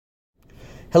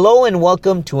Hello and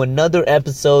welcome to another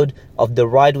episode of the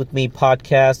Ride With Me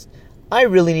podcast. I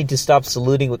really need to stop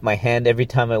saluting with my hand every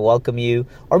time I welcome you,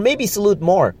 or maybe salute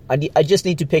more. I just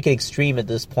need to pick an extreme at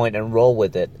this point and roll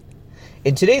with it.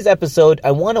 In today's episode,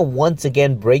 I want to once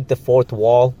again break the fourth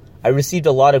wall. I received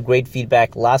a lot of great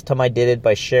feedback last time I did it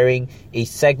by sharing a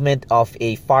segment of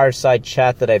a fireside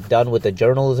chat that I've done with a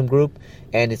journalism group,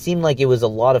 and it seemed like it was a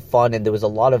lot of fun and there was a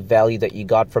lot of value that you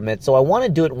got from it. So I want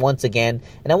to do it once again,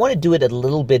 and I want to do it a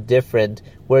little bit different,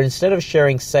 where instead of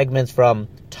sharing segments from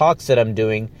talks that I'm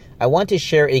doing, I want to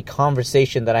share a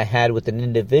conversation that I had with an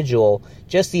individual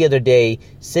just the other day,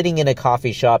 sitting in a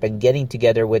coffee shop and getting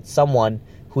together with someone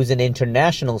who's an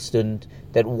international student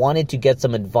that wanted to get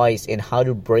some advice in how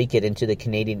to break it into the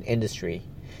Canadian industry.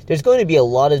 There's going to be a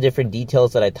lot of different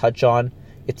details that I touch on.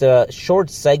 It's a short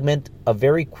segment, a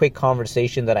very quick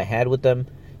conversation that I had with them,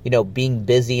 being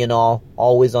busy and all,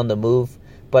 always on the move.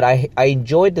 But I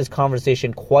enjoyed this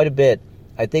conversation quite a bit.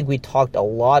 I think we talked a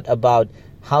lot about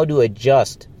how to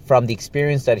adjust from the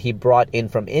experience that he brought in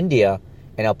from India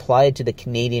and apply it to the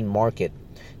Canadian market.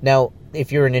 Now,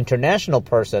 if you're an international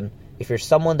person, if you're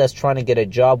someone that's trying to get a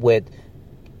job with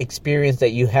experience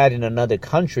that you had in another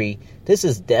country, this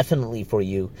is definitely for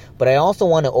you. But I also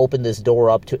want to open this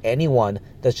door up to anyone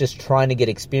that's just trying to get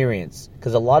experience,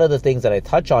 because a lot of the things that I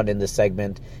touch on in this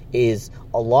segment is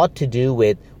a lot to do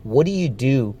with what do you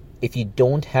do if you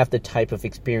don't have the type of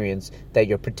experience that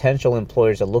your potential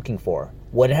employers are looking for.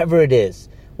 Whatever it is,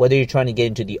 whether you're trying to get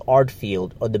into the art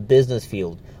field or the business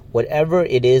field, whatever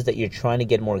it is that you're trying to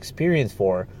get more experience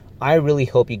for, I really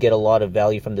hope you get a lot of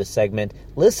value from this segment.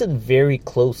 Listen very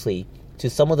closely to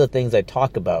some of the things I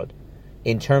talk about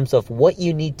in terms of what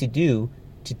you need to do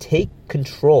to take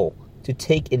control, to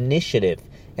take initiative,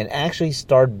 and actually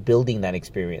start building that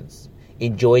experience.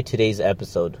 Enjoy today's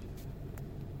episode.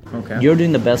 Okay. You're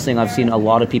doing the best thing I've seen a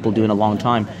lot of people do in a long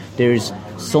time. There's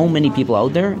so many people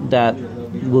out there that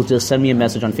will just send me a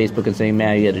message on Facebook and say, "May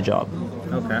I get a job?"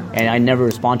 Okay. And I never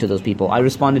respond to those people. I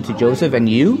responded to Joseph and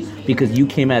you because you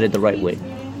came at it the right way.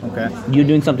 Okay. You're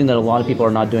doing something that a lot of people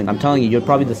are not doing. I'm telling you, you're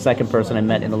probably the second person I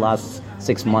met in the last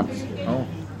 6 months. Oh,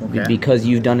 okay. Because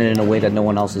you've done it in a way that no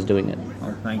one else is doing it.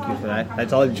 Oh, thank you for that.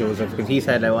 That's all Joseph, because he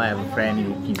said, I have a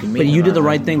friend, you can meet. But you did the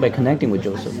right thing by connecting with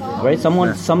Joseph, right?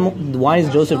 Why is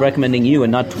Joseph recommending you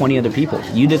and not 20 other people?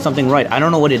 You did something right. I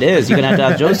don't know what it is. You're going to have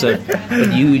to ask Joseph.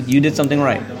 But you did something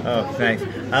right. Oh, thanks.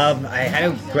 I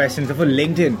had a question. So for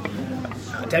LinkedIn,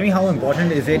 tell me how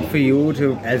important is it for you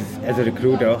to, as a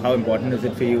recruiter, how important is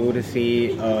it for you to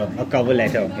see a cover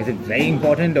letter? Is it very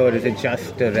important, or is it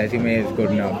just a resume is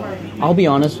good enough? I'll be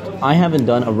honest, I haven't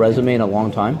done a resume in a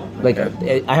long time.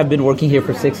 I have been working here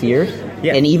for 6 years.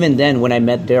 Yeah. And even then, when I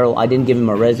met Daryl, I didn't give him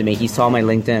a resume. He saw my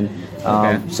LinkedIn.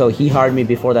 So he hired me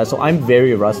before that. So I'm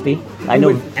very rusty. I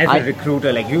know. As a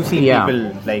recruiter, you see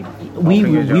people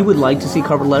we would like to see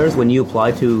cover letters when you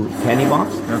apply to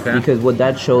Candybox, because what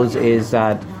that shows is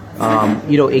that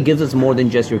it gives us more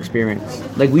than just your experience.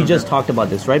 We just talked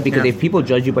about this, right? Because if people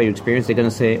judge you by your experience, they're going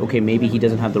to say, okay, maybe he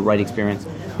doesn't have the right experience.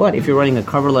 But if you're writing a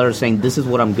cover letter saying, this is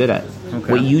what I'm good at,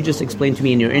 what you just explained to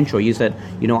me in your intro, you said,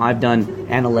 I've done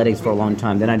analytics for a long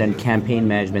time, then I done campaign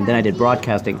management, then I did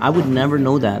broadcasting. I would never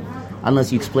know that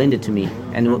unless you explained it to me.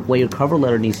 And what your cover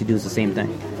letter needs to do is the same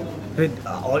thing. But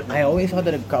I always thought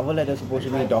that a cover letter is supposed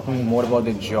to be talking more about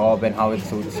the job and how it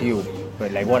suits you.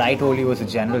 But what I told you was a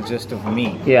general gist of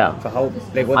me. Yeah. So how?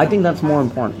 I think that's more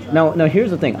important. Now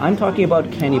here's the thing. I'm talking about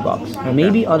Candybox. Okay.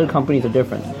 Maybe other companies are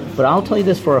different, but I'll tell you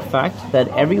this for a fact that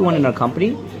everyone in our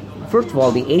company, first of all,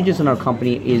 the ages in our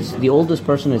company is the oldest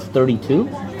person is 32,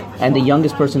 and the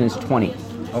youngest person is 20.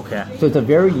 Okay. So it's a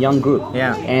very young group.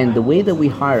 Yeah. And the way that we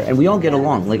hire, and we all get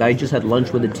along. I just had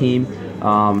lunch with the team.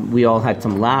 We all had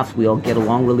some laughs. We all get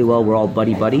along really well. We're all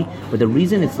buddy-buddy. But the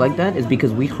reason it's like that is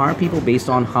because we hire people based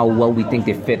on how well we think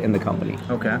they fit in the company.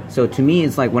 Okay. So to me,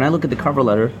 it's when I look at the cover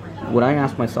letter, what I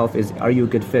ask myself is, are you a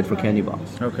good fit for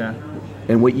Candybox? Okay.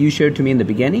 And what you shared to me in the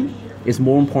beginning is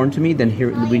more important to me than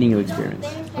reading your experience.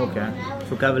 Okay.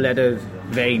 So cover letter is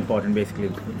very important, basically.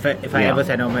 If I ever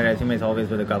send out my resume, it's always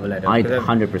with a cover letter.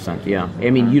 100%, yeah. I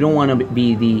mean, you don't want to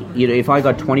be if I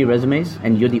got 20 resumes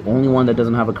and you're the only one that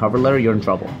doesn't have a cover letter, you're in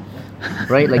trouble.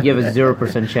 Right? You have a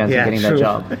 0% chance of getting that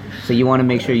job. So you want to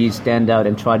make sure you stand out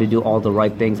and try to do all the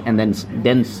right things and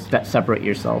then separate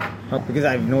yourself. Because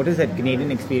I've noticed that Canadian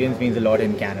experience means a lot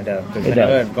in Canada. Because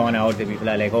whenever I've gone out, the people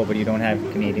are like, oh, but you don't have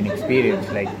Canadian experience.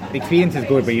 The experience is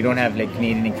good, but you don't have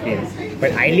Canadian experience.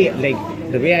 But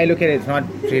the way I look at it, it's not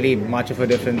really much of a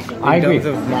difference in terms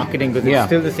of marketing, because it's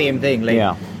still the same thing.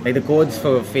 The codes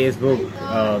for Facebook,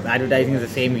 advertising is the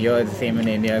same here, it's the same in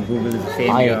India, Google is the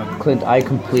same here. Clint, I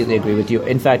completely agree with you.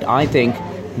 In fact, I think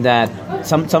that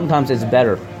sometimes it's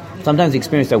better. Sometimes the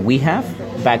experience that we have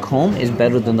back home is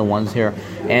better than the ones here.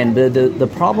 And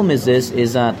the problem is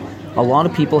that a lot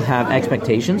of people have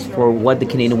expectations for what the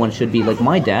Canadian one should be. Like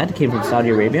my dad came from Saudi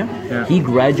Arabia. Yeah. He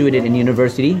graduated in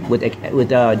university with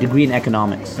a degree in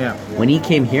economics. Yeah. When he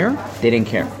came here, they didn't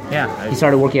care. Yeah. He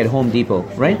started working at Home Depot,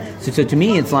 right? So to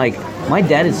me, it's like my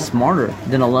dad is smarter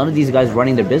than a lot of these guys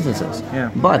running their businesses. Yeah.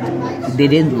 But they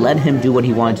didn't let him do what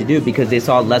he wanted to do because they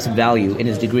saw less value in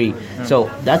his degree. Yeah.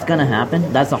 So that's going to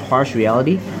happen. That's a harsh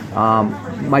reality.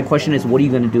 My question is, what are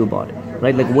you going to do about it?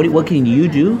 Right? Like, what can you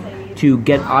do to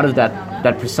get out of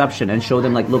that perception and show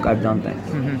them, like, look, I've done things.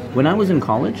 Mm-hmm. When I was in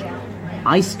college,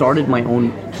 I started my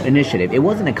own initiative. It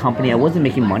wasn't a company. I wasn't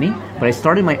making money, but I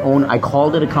started my own. I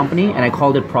called it a company, and I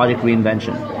called it Project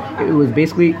Reinvention. It was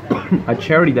basically a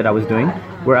charity that I was doing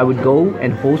where I would go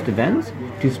and host events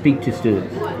to speak to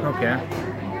students. Okay.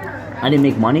 I didn't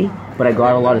make money, but I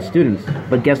got a lot of students.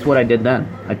 But guess what I did then?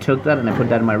 I took that and I put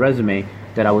that in my resume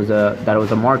that I was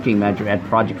a marketing manager at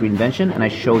Project Reinvention, and I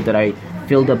showed that I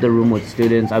filled up the room with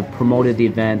students. I promoted the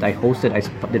event. I hosted.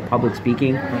 I did public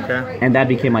speaking. Okay. And that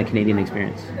became my Canadian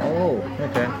experience. Oh,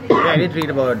 okay. Yeah, I did read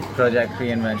about Project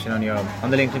Reinvention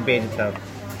on the LinkedIn page itself.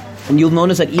 And you'll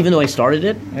notice that even though I started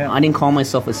it, I didn't call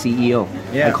myself a CEO.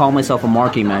 Yeah. I called myself a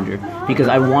marketing manager because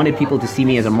I wanted people to see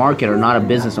me as a marketer, not a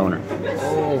business owner.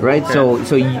 Oh, right? Okay.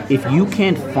 So if you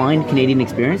can't find Canadian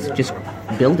experience, just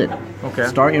build it. Okay.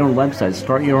 Start your own website.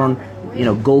 Start your own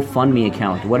GoFundMe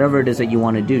account, whatever it is that you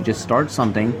want to do. Just start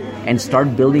something and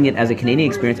start building it as a Canadian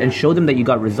experience and show them that you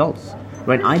got results.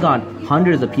 Right? I got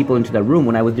hundreds of people into that room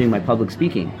when I was doing my public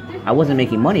speaking. I wasn't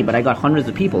making money, but I got hundreds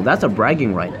of people. That's a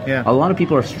bragging right. Yeah. A lot of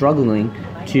people are struggling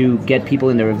to get people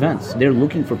in their events. They're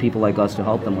looking for people like us to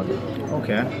help them with it.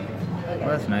 Okay. Well,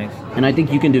 that's nice. And I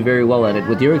think you can do very well at it.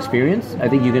 With your experience, I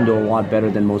think you can do a lot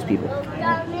better than most people.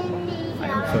 I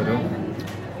hope so too.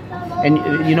 And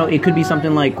it could be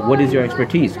something like, what is your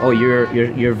expertise? Oh,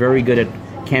 you're very good at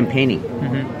campaigning.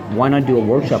 Mm-hmm. Why not do a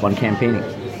workshop on campaigning?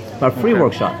 A free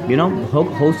workshop,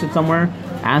 host it somewhere,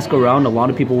 ask around. A lot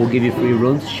of people will give you free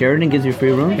rooms. Sheridan gives you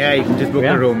free rooms. Yeah, you can just book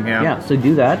a room. Yeah, so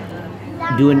do that.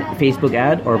 Do a Facebook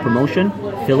ad or a promotion.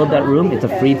 Fill up that room. It's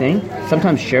a free thing.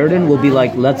 Sometimes Sheridan will be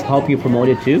like, let's help you promote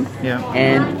it too. Yeah.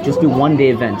 And just do one-day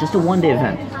event. Just a one-day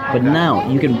event. But now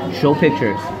you can show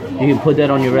pictures. You can put that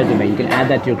on your resume. You can add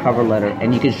that to your cover letter.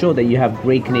 And you can show that you have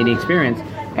great Canadian experience.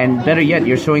 And better yet,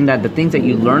 you're showing that the things that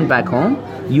you learned back home,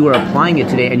 you are applying it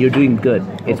today and you're doing good.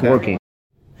 It's working.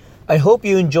 I hope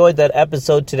you enjoyed that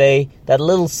episode today, that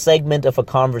little segment of a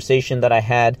conversation that I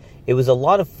had. It was a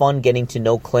lot of fun getting to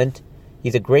know Clint.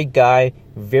 He's a great guy,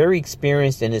 very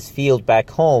experienced in his field back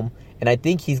home, and I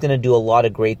think he's going to do a lot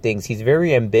of great things. He's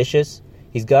very ambitious.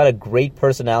 He's got a great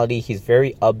personality. He's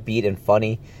very upbeat and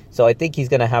funny. So I think he's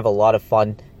going to have a lot of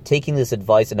fun taking this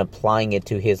advice and applying it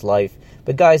to his life.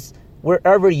 But guys,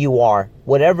 wherever you are,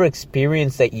 whatever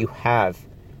experience that you have,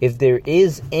 if there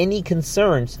is any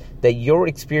concerns that your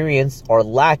experience or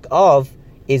lack of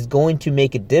is going to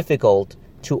make it difficult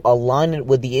to align it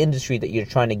with the industry that you're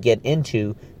trying to get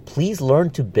into, please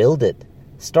learn to build it.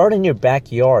 Start in your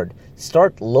backyard.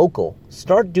 Start local.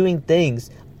 Start doing things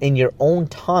in your own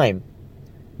time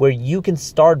where you can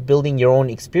start building your own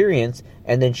experience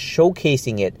and then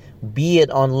showcasing it, be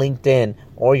it on LinkedIn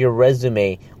or your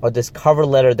resume or this cover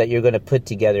letter that you're going to put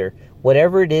together.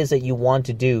 Whatever it is that you want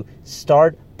to do,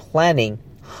 start planning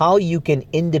how you can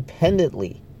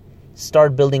independently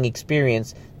start building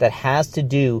experience that has to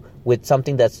do with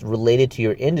something that's related to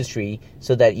your industry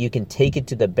so that you can take it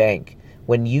to the bank.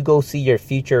 When you go see your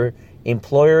future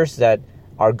employers that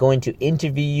are going to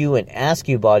interview you and ask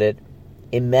you about it,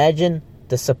 imagine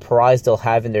the surprise they'll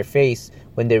have in their face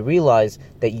when they realize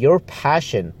that your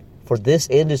passion for this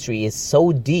industry is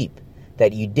so deep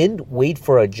that you didn't wait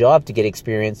for a job to get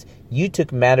experience. You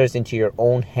took matters into your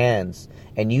own hands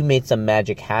and you made some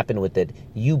magic happen with it.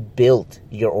 You built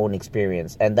your own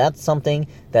experience. And that's something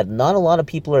that not a lot of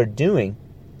people are doing,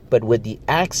 but with the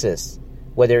access,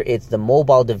 whether it's the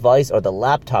mobile device or the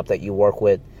laptop that you work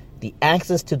with, the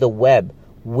access to the web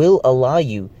will allow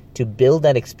you to build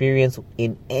that experience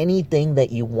in anything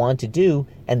that you want to do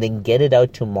and then get it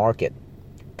out to market.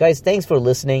 Guys, thanks for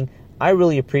listening. I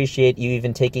really appreciate you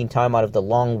even taking time out of the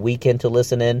long weekend to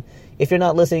listen in. If you're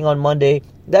not listening on Monday,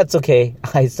 that's okay.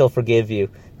 I still forgive you.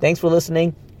 Thanks for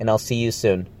listening, and I'll see you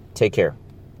soon. Take care.